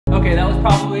Okay, that was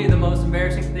probably the most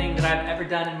embarrassing thing that I've ever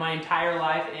done in my entire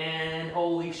life, and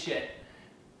holy shit.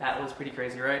 That was pretty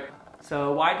crazy, right?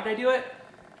 So why did I do it?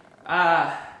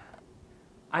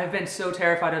 I've been so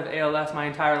terrified of ALS my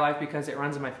entire life because it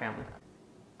runs in my family.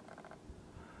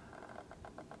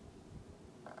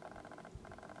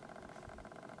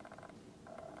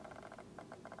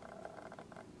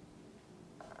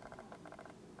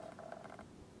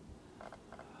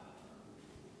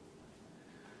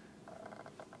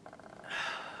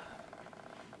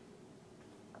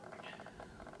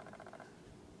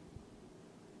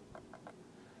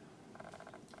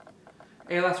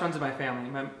 ALS runs in my family.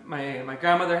 My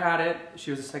grandmother had it.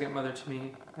 She was a second mother to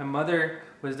me. My mother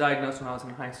was diagnosed when I was in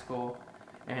high school,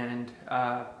 and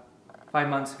 5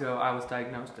 months ago I was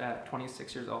diagnosed at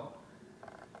 26 years old.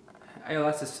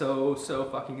 ALS is so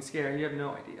fucking scary. You have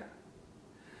no idea.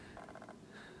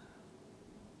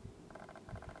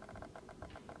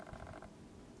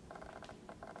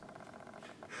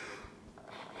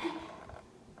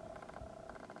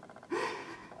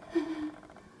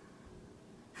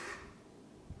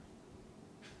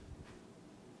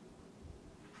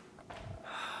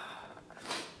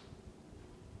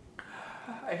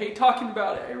 I hate talking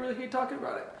about it. I really hate talking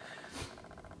about it.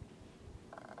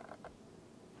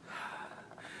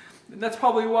 And that's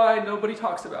probably why nobody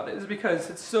talks about it, is because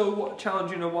it's so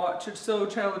challenging to watch. It's so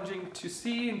challenging to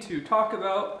see and to talk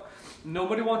about.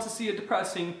 Nobody wants to see a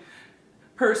depressing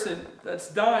person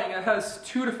that's dying, that has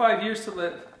 2 to 5 years to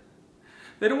live.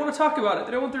 They don't want to talk about it.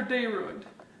 They don't want their day ruined.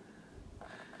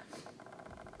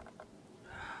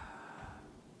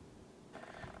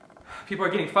 People are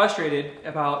getting frustrated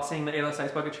about saying the ALS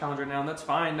Ice Bucket Challenge right now, and that's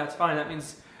fine. That's fine. That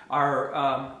means our,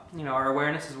 our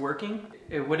awareness is working.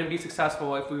 It wouldn't be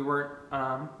successful if we weren't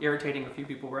irritating a few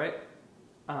people, right?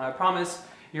 I promise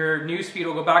your news feed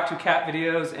will go back to cat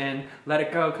videos and let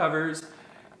it go covers.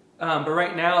 But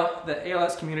right now, the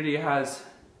ALS community has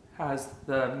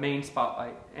the main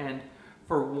spotlight, and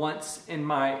for once in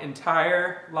my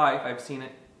entire life, I've seen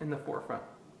it in the forefront.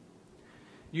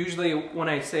 Usually when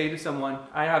I say to someone,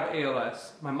 I have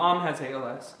ALS, my mom has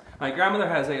ALS, my grandmother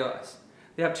has ALS,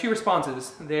 they have 2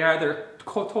 responses. They either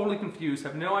totally confused,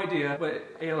 have no idea what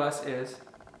ALS is,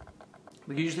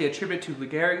 they usually attribute it to Lou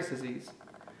Gehrig's disease,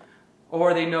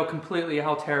 or they know completely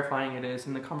how terrifying it is,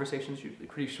 and the conversation is usually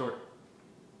pretty short.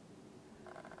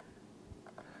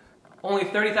 Only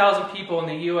 30,000 people in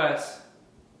the US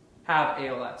have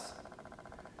ALS.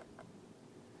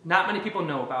 Not many people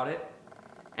know about it.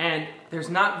 And there's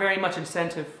not very much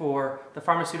incentive for the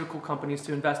pharmaceutical companies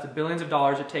to invest the billions of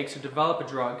dollars it takes to develop a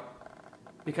drug,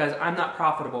 because I'm not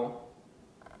profitable.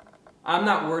 I'm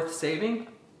not worth saving.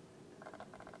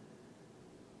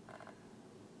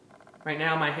 Right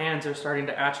now my hands are starting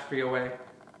to atrophy away.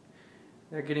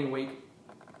 They're getting weak.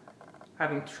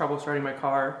 Having trouble starting my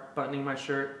car, buttoning my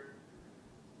shirt.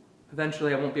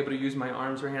 Eventually I won't be able to use my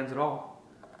arms or hands at all.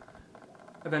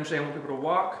 Eventually I won't be able to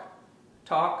walk,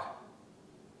 talk,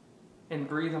 and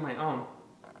breathe on my own.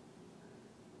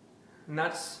 And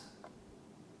that's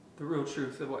the real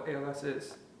truth of what ALS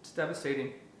is. It's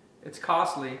devastating. It's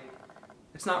costly.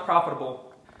 It's not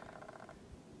profitable.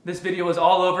 This video is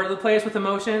all over the place with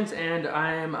emotions, and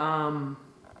I'm,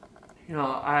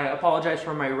 I apologize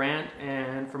for my rant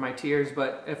and for my tears,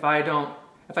 but if I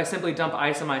simply dump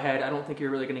ice on my head, I don't think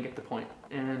you're really gonna get the point.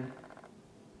 And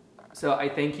so I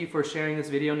thank you for sharing this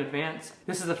video in advance.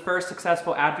 This is the first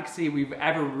successful advocacy we've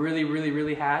ever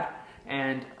really had,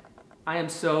 and I am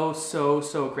so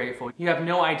grateful. You have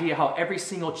no idea how every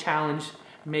single challenge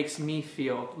makes me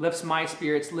feel, lifts my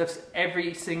spirits, lifts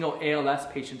every single ALS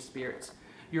patient's spirits.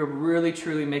 You're really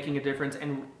truly making a difference,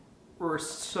 and we're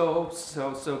so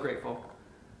grateful.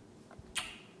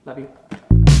 Love you.